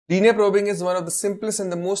Linear probing is one of the simplest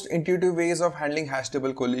and the most intuitive ways of handling hash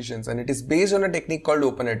table collisions, and it is based on a technique called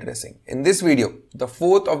open addressing. In this video, the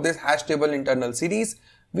fourth of this hash table internal series,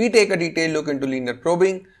 we take a detailed look into linear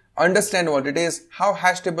probing, understand what it is, how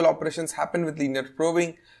hash table operations happen with linear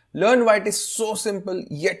probing, learn why it is so simple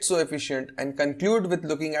yet so efficient, and conclude with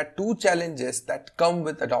looking at two challenges that come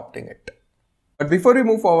with adopting it. But before we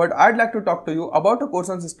move forward, I'd like to talk to you about a course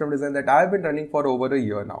on system design that I've been running for over a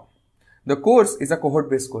year now. The course is a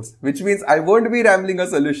cohort-based course, which means I won't be rambling a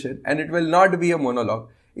solution and it will not be a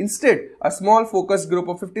monologue. Instead, a small focused group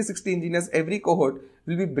of 50-60 engineers every cohort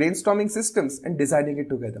will be brainstorming systems and designing it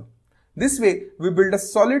together. This way, we build a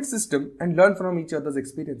solid system and learn from each other's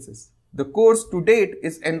experiences. The course to date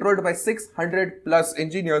is enrolled by 600 plus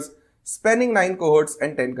engineers spanning 9 cohorts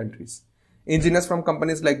and 10 countries. Engineers from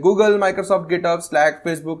companies like Google, Microsoft, GitHub, Slack,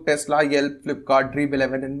 Facebook, Tesla, Yelp, Flipkart,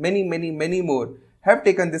 Dream11 and many more have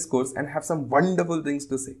taken this course and have some wonderful things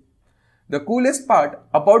to say. The coolest part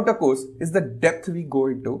about the course is the depth we go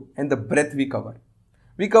into and the breadth we cover.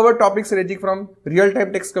 We cover topics ranging from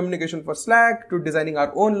real-time text communication for Slack to designing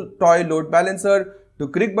our own toy load balancer to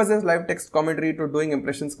ClickBuzz's live text commentary to doing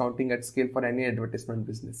impressions counting at scale for any advertisement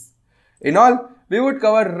business. In all, we would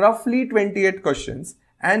cover roughly 28 questions,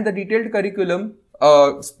 and the detailed curriculum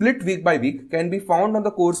split week by week can be found on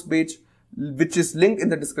the course page, which is linked in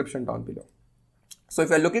the description down below. So if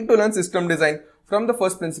you're looking to learn system design from the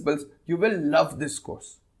first principles, you will love this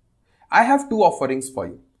course. I have two offerings for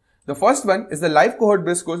you. The first one is the live cohort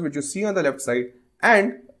based course, which you see on the left side,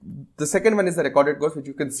 and the second one is the recorded course, which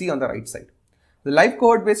you can see on the right side. The live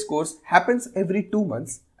cohort based course happens every 2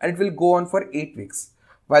 months and it will go on for 8 weeks,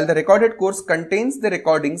 while the recorded course contains the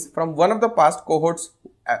recordings from one of the past cohorts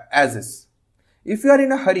as is. If you are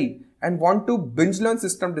in a hurry and want to binge learn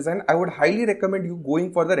system design, I would highly recommend you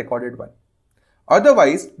going for the recorded one.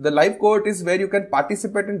 Otherwise, the live cohort is where you can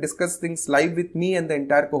participate and discuss things live with me and the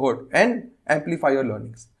entire cohort and amplify your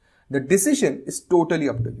learnings. The decision is totally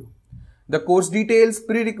up to you. The course details,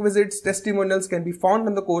 prerequisites, testimonials can be found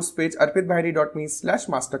on the course page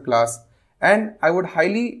arpitbhayani.me/masterclass, and I would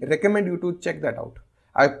highly recommend you to check that out.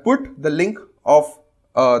 I put the link of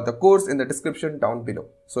the course in the description down below.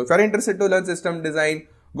 So if you are interested to learn system design,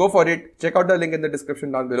 go for it. Check out the link in the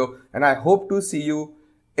description down below, and I hope to see you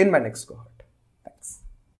in my next cohort.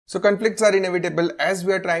 So conflicts are inevitable as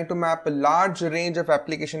we are trying to map a large range of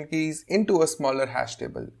application keys into a smaller hash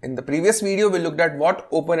table. In the previous video, we looked at what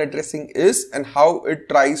open addressing is and how it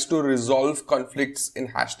tries to resolve conflicts in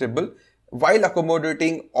hash table while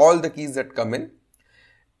accommodating all the keys that come in.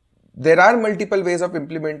 There are multiple ways of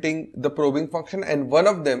implementing the probing function, and one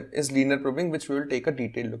of them is linear probing, which we will take a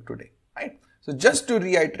detailed look today. Right? So just to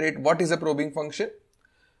reiterate, what is a probing function?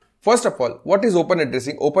 First of all, what is open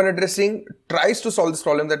addressing? Open addressing tries to solve this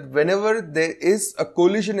problem that whenever there is a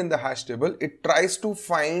collision in the hash table, it tries to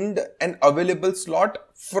find an available slot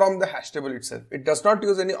from the hash table itself. It does not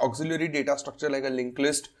use any auxiliary data structure like a linked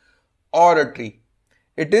list or a tree.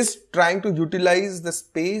 It is trying to utilize the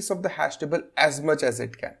space of the hash table as much as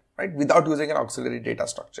it can, right? Without using an auxiliary data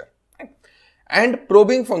structure. Right? And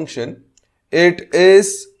probing function, it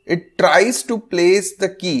tries to place the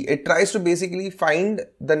key. It tries to basically find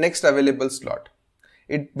the next available slot.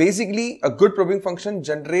 It basically, a good probing function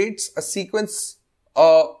generates a sequence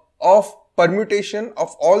of permutation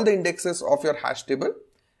of all the indexes of your hash table,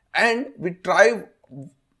 and we try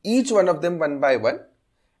each one of them one by one,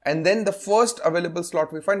 and then the first available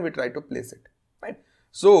slot we find, we try to place it. Right?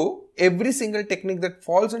 So every single technique that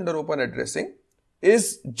falls under open addressing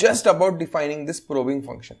is just about defining this probing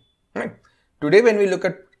function. Right? Today, when we look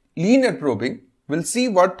at linear probing, we'll see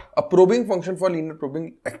what a probing function for linear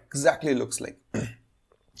probing exactly looks like.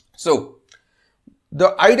 So,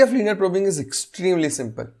 the idea of linear probing is extremely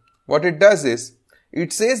simple. What it does is,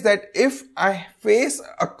 it says that if I face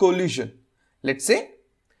a collision, let's say,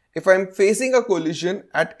 if I'm facing a collision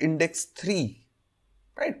at index 3,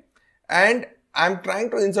 right, and I'm trying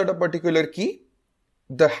to insert a particular key,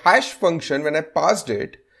 the hash function, when I passed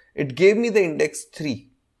it, it gave me the index 3.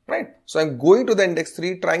 Right. So I'm going to the index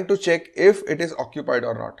 3 trying to check if it is occupied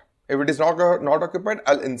or not. If it is not occupied,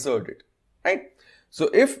 I'll insert it. Right. So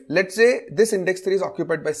if, let's say, this index 3 is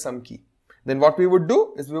occupied by some key, then what we would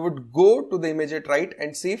do is we would go to the immediate right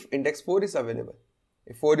and see if index 4 is available.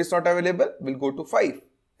 If 4 is not available, we'll go to 5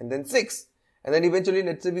 and then 6. And then eventually,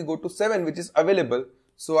 let's say we go to 7, which is available.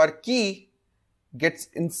 So our key gets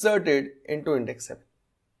inserted into index 7.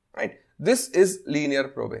 Right. This is linear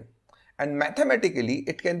probing. And mathematically,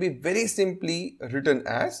 it can be very simply written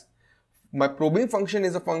as, my probing function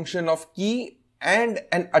is a function of key and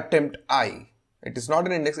an attempt I. It is not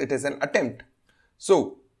an index, it is an attempt.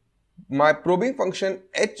 So my probing function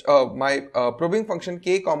probing function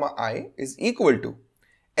k comma I is equal to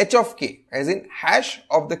h of k, as in hash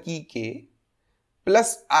of the key k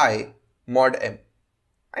plus I mod m.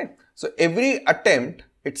 Right? So every attempt,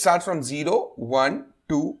 it starts from 0, 1,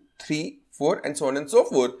 2, 3, 4 and so on and so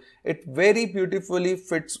forth. It very beautifully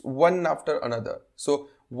fits one after another. So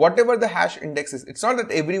whatever the hash index is, it's not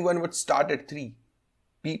that everyone would start at 3.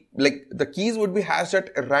 Like the keys would be hashed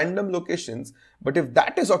at random locations, but if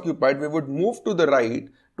that is occupied, we would move to the right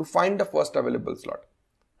to find the first available slot.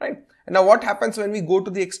 Right? And now what happens when we go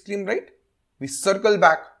to the extreme right? We circle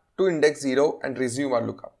back to index 0 and resume our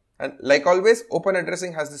lookup. And like always, open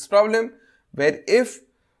addressing has this problem where if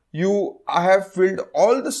you have filled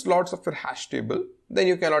all the slots of your hash table, then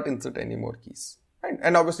you cannot insert any more keys. Right?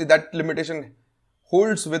 And obviously that limitation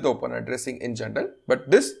holds with open addressing in general, but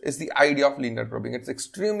this is the idea of linear probing. It's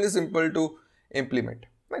extremely simple to implement.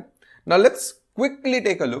 Right? Now let's quickly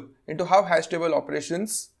take a look into how hash table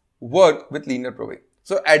operations work with linear probing.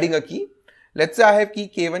 So adding a key, let's say I have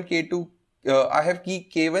key k1, k2, I have key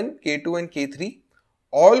k1, k2 and k3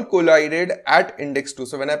 all collided at index 2.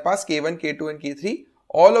 So when I pass k1, k2 and k3,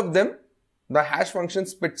 all of them, the hash function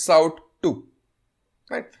spits out 2.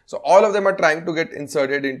 Right? So all of them are trying to get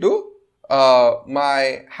inserted into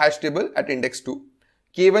my hash table at index 2.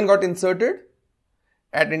 K1 got inserted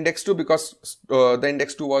at index 2 because the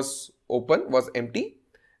index 2 was open, was empty.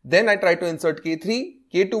 Then I tried to insert K3.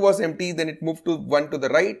 K2 was empty, then it moved to 1 to the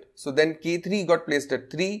right. So then K3 got placed at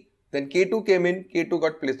 3. Then K2 came in, K2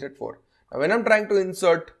 got placed at 4. Now when I'm trying to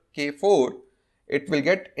insert K4, it will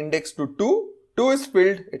get indexed to 2. 2 is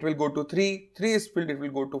filled, it will go to 3. 3 is filled, it will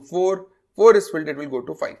go to 4. 4 is filled, it will go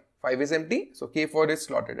to 5. 5 is empty, so K4 is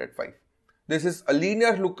slotted at 5. This is a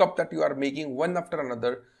linear lookup that you are making one after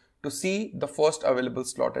another to see the first available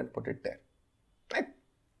slot and put it there. Right?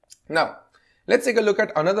 Now, let's take a look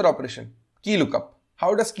at another operation, key lookup.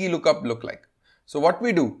 How does key lookup look like? So what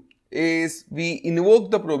we do is we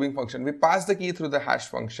invoke the probing function. We pass the key through the hash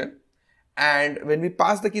function, and when we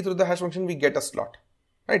pass the key through the hash function, we get a slot.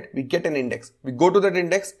 Right? We get an index. We go to that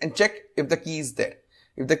index and check if the key is there.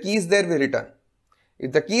 If the key is there, we return.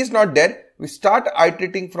 If the key is not there, we start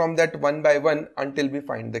iterating from that one by one until we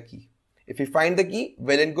find the key. If we find the key,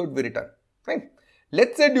 well and good, we return. Right?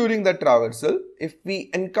 Let's say during the traversal, if we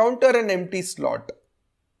encounter an empty slot,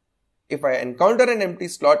 if I encounter an empty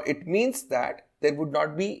slot, it means that there would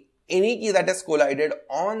not be any key that has collided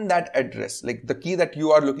on that address. Like the key that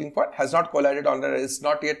you are looking for has not collided on that, is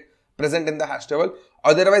not yet present in the hash table.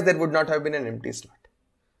 Otherwise, there would not have been an empty slot.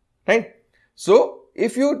 Right? So,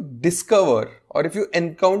 if you discover or if you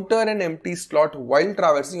encounter an empty slot while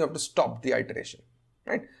traversing, you have to stop the iteration.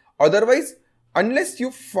 Right? Otherwise, unless you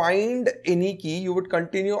find any key, you would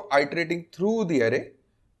continue iterating through the array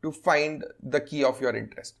to find the key of your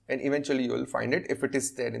interest, and eventually you will find it if it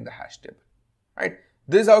is there in the hash table. Right?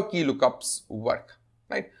 This is how key lookups work.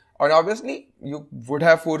 Right? And obviously, you would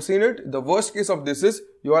have foreseen it. The worst case of this is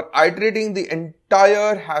you are iterating the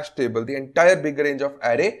entire hash table, the entire big range of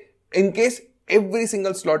array. In case every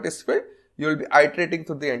single slot is filled, you will be iterating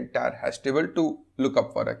through the entire hash table to look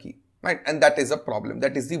up for a key. Right? And that is a problem.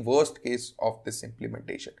 That is the worst case of this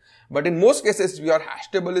implementation. But in most cases, your hash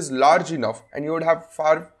table is large enough and you would have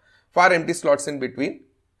far empty slots in between,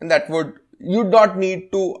 and that would, you not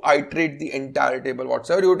need to iterate the entire table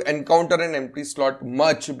whatsoever. You would encounter an empty slot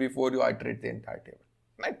much before you iterate the entire table.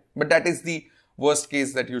 Right? But that is the worst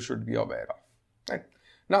case that you should be aware of. Right?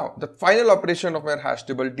 Now, the final operation of our hash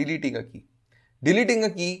table, deleting a key. Deleting a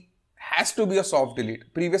key has to be a soft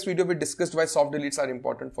delete. Previous video we discussed why soft deletes are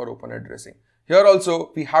important for open addressing. Here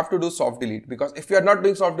also we have to do soft delete, because if we are not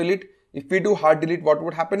doing soft delete, if we do hard delete, what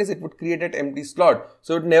would happen is it would create an empty slot.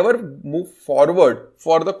 So it would never move forward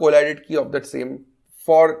for the collided key of that same,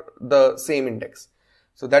 for the same index.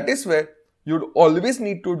 So that is where you'd always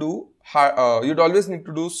need to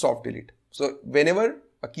do soft delete. So whenever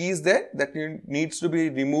a key is there that needs to be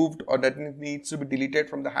removed or that needs to be deleted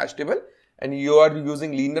from the hash table, and you are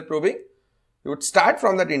using linear probing, you would start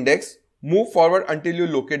from that index, move forward until you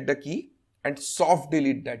locate the key and soft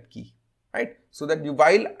delete that key, right? So that you,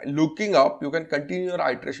 while looking up, you can continue your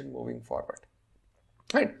iteration moving forward,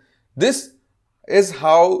 right? This is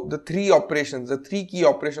how the three key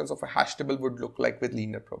operations of a hash table would look like with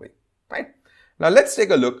linear probing, right? Now let's take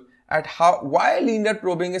a look at why linear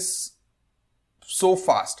probing is so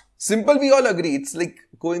fast. Simple, we all agree. It's like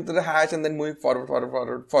going to the hash and then moving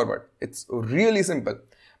forward. It's really simple.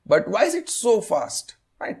 But why is it so fast,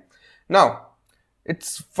 right? Now,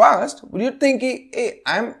 it's fast. Would you think, hey,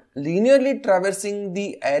 I'm linearly traversing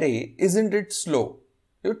the array, isn't it slow?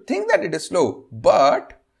 You'd think that it is slow.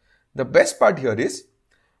 But the best part here is,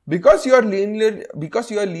 Because you are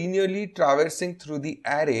linearly traversing through the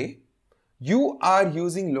array, you are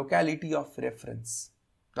using locality of reference.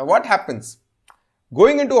 Now what happens?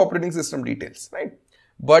 Going into operating system details, right?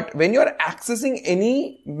 But when you are accessing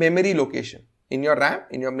any memory location in your RAM,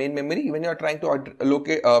 in your main memory, when you are trying to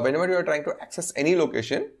whenever you are trying to access any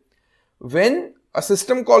location, when a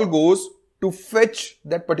system call goes to fetch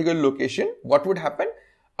that particular location, what would happen?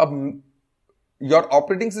 Your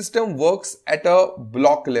operating system works at a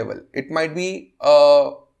block level. It might be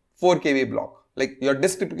a 4 KB block. Like your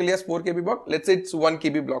disk typically has 4 KB block. Let's say it's 1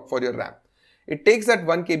 KB block for your RAM. It takes that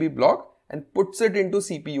 1 KB block and puts it into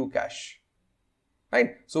CPU cache.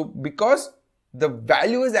 Right? So because the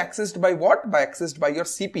value is accessed by what? Accessed by your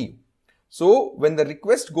CPU. So when the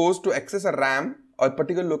request goes to access a RAM or a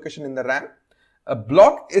particular location in the RAM, a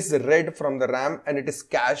block is read from the RAM and it is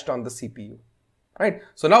cached on the CPU. Right?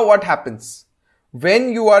 So now what happens?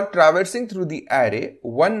 When you are traversing through the array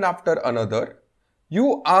one after another,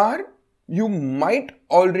 you might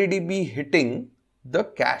already be hitting the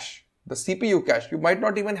cache, the CPU cache. You might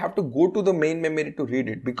not even have to go to the main memory to read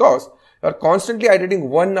it because you are constantly iterating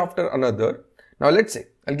one after another. Now let's say,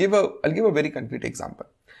 I'll give a very concrete example.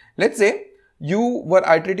 Let's say you were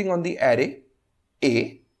iterating on the array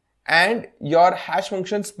A and your hash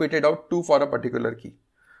function spitted out 2 for a particular key.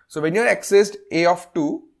 So when you accessed A of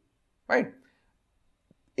 2, right?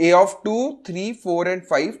 A of 2, 3, 4 and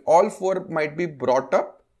 5, all 4 might be brought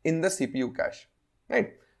up in the CPU cache,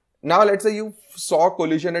 right? Now let's say you saw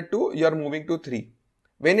collision at 2, you are moving to 3.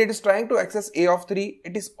 When it is trying to access A of 3,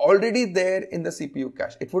 it is already there in the CPU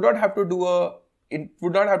cache. It would not have to do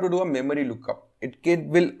a memory lookup. It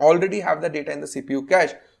will already have the data in the CPU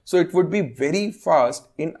cache. So it would be very fast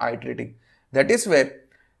in iterating. That is where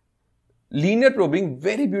linear probing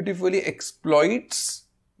very beautifully exploits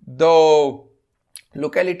the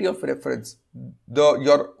locality of reference.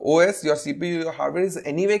 Your OS, your CPU, your hardware is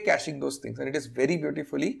anyway caching those things and it is very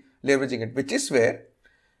beautifully leveraging it, which is where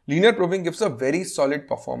linear probing gives a very solid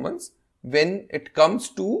performance when it comes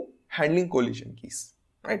to handling collision keys,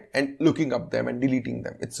 right? And looking up them and deleting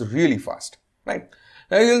them. It's really fast, right?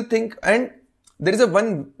 Now you'll think, and there is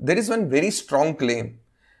one very strong claim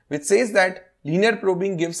which says that linear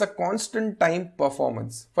probing gives a constant time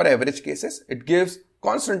performance. For average cases, it gives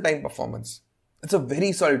constant time performance. It's a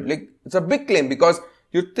very solid, it's a big claim because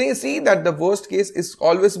you see that the worst case is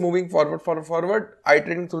always moving forward,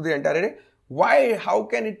 iterating through the entire array. Why? How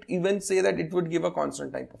can it even say that it would give a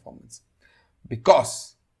constant time performance?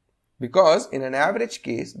 Because in an average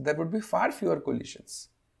case, there would be far fewer collisions.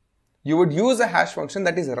 You would use a hash function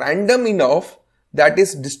that is random enough that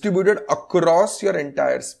is distributed across your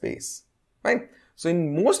entire space, right? So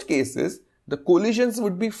in most cases, the collisions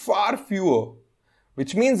would be far fewer,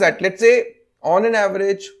 which means that let's say on an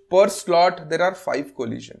average per slot, there are 5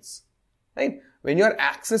 collisions, right? When you are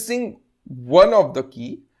accessing one of the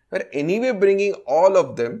key, you are anyway bringing all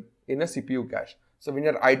of them in a CPU cache. So when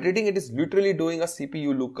you are iterating, it is literally doing a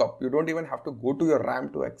CPU lookup. You don't even have to go to your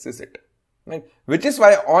RAM to access it, right? Which is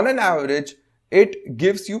why on an average, it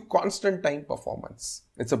gives you constant time performance.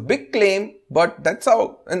 It's a big claim, but that's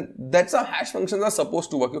how hash functions are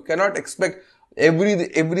supposed to work. You cannot expect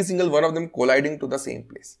every single one of them colliding to the same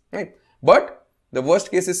place, right? But the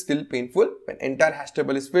worst case is still painful when entire hash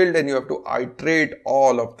table is filled and you have to iterate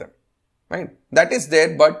all of them, right? That is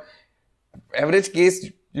there, but average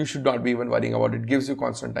case, you should not be even worrying about it. It gives you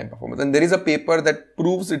constant time performance. And there is a paper that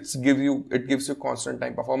proves it gives you constant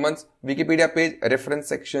time performance. Wikipedia page, reference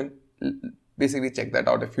section, basically check that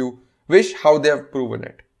out if you wish, how they have proven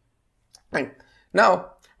it. Right.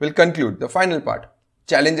 Now, we'll conclude the final part.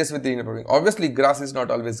 Challenges with linear probing. Obviously, grass is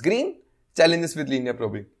not always green. Challenges with linear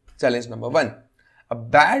probing. Challenge number 1. A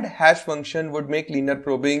bad hash function would make linear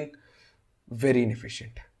probing very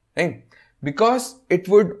inefficient, right? Because it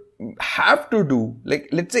would have to do,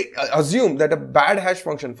 let's say, assume that a bad hash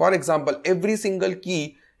function, for example, every single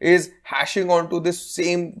key is hashing onto this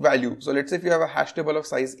same value. So let's say if you have a hash table of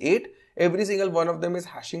size 8, every single one of them is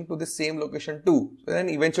hashing to the same location too. So then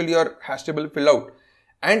eventually your hash table will fill out.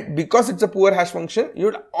 And because it's a poor hash function, you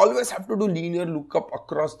would always have to do linear lookup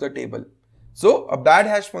across the table. So a bad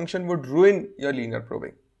hash function would ruin your linear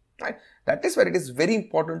probing, right? That is where it is very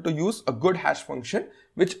important to use a good hash function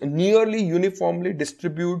which nearly uniformly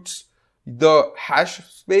distributes the hash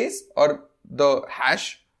space or the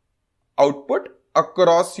hash output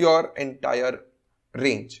across your entire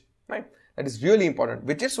range, right? That is really important,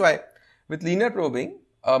 which is why with linear probing,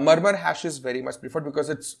 murmur hash is very much preferred because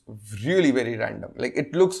it's really very random.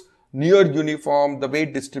 It looks near uniform, the way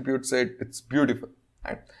it distributes it, it's beautiful,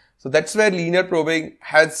 right? So that's where linear probing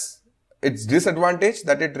has its disadvantage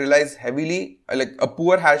that it relies heavily, like a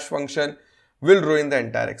poor hash function will ruin the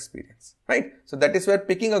entire experience, right? So that is where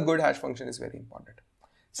picking a good hash function is very important.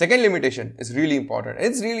 Second limitation is really important.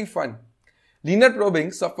 It's really fun. Linear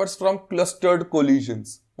probing suffers from clustered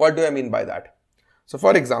collisions. What do I mean by that? So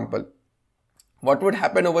for example, what would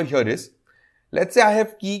happen over here is, let's say I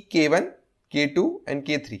have key K1, K2 and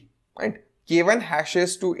K3, right? K1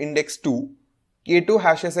 hashes to index 2, K2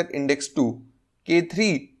 hashes at index 2,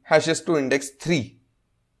 K3 hashes to index 3,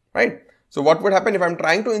 right? So what would happen if I'm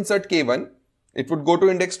trying to insert K1, it would go to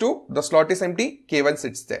index 2, the slot is empty, K1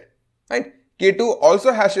 sits there, right? K2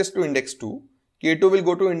 also hashes to index 2, K2 will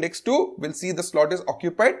go to index 2, we'll see the slot is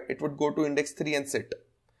occupied, it would go to index 3 and sit.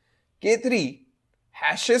 K3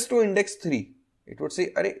 hashes to index 3, it would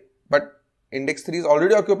say, array, but index 3 is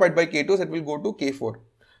already occupied by K2, so it will go to K4.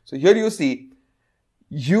 So here you see,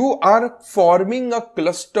 you are forming a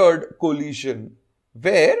clustered collision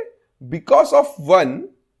where because of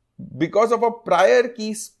a prior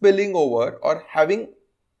key spilling over or having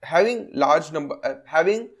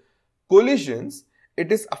collisions,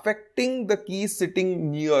 it is affecting the keys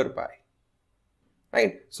sitting nearby,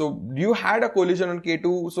 right? So you had a collision on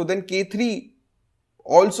K2, so then K3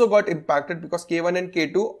 also got impacted because K1 and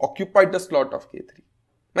K2 occupied the slot of K3,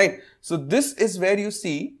 right? So this is where you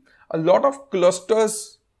see a lot of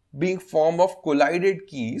clusters being formed of collided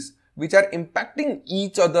keys which are impacting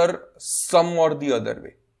each other some or the other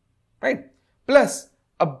way, right? Plus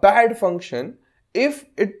a bad function, if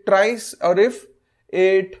it tries or if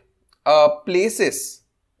it places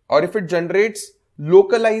or if it generates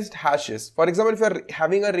localized hashes. For example, if you are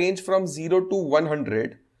having a range from 0 to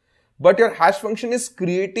 100, but your hash function is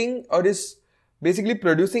creating or is basically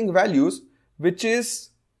producing values which is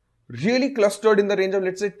really clustered in the range of,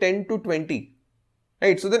 let's say, 10 to 20,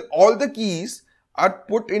 right? So then all the keys are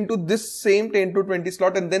put into this same 10 to 20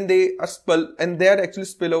 slot and then they are actually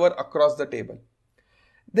spillover across the table.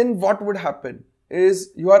 Then what would happen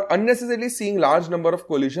is you are unnecessarily seeing large number of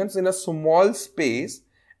collisions in a small space,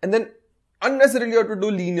 and then unnecessarily you have to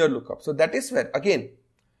do linear lookup. So that is where again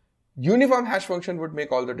uniform hash function would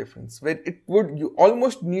make all the difference, where it would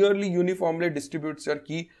almost nearly uniformly distributes your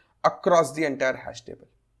key across the entire hash table,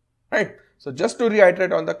 right? So just to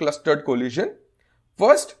reiterate on the clustered collision,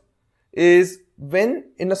 first is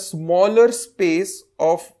when in a smaller space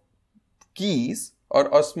of keys or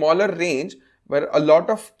a smaller range where a lot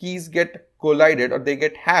of keys get collided or they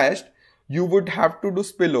get hashed, you would have to do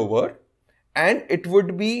spillover and it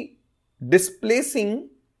would be displacing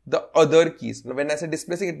the other keys. Now when I say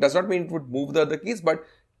displacing, it does not mean it would move the other keys, but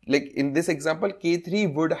like in this example,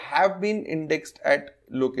 K3 would have been indexed at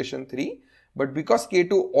location 3, but because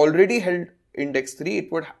K2 already held index 3,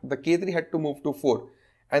 the K3 had to move to 4.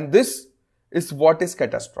 And this is what is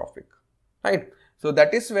catastrophic, right? So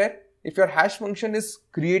that is where if your hash function is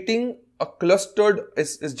creating a clustered,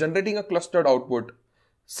 is generating a clustered output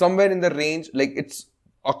somewhere in the range, like it's,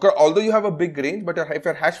 although you have a big range, but if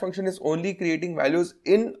your hash function is only creating values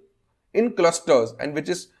in clusters, and which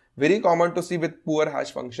is very common to see with poor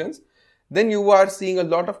hash functions, then you are seeing a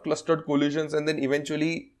lot of clustered collisions, and then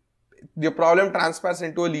eventually the problem transfers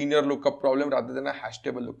into a linear lookup problem rather than a hash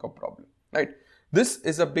table lookup problem, right? This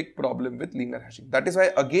is a big problem with linear hashing. That is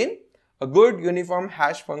why again, a good uniform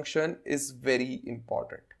hash function is very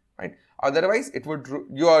important, right? Otherwise,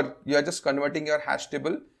 you are just converting your hash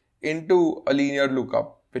table into a linear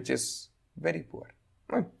lookup, which is very poor,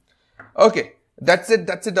 right? Okay, that's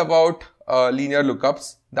it about linear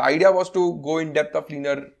lookups. The idea was to go in depth of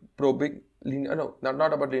linear probing.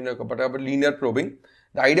 Not about linear lookup, but about linear probing.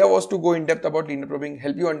 The idea was to go in depth about linear probing,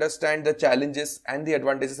 help you understand the challenges and the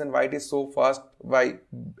advantages and why it is so fast,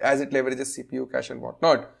 as it leverages CPU cache and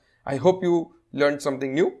whatnot. I hope you learned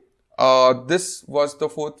something new. This was the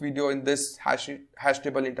 4th video in this hash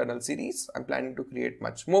table internal series. I'm planning to create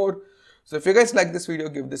much more. So if you guys like this video,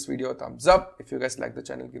 give this video a thumbs up. If you guys like the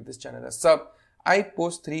channel, give this channel a sub. I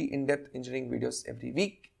post 3 in-depth engineering videos every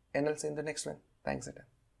week, and I'll see you in the next one. Thanks, Adam.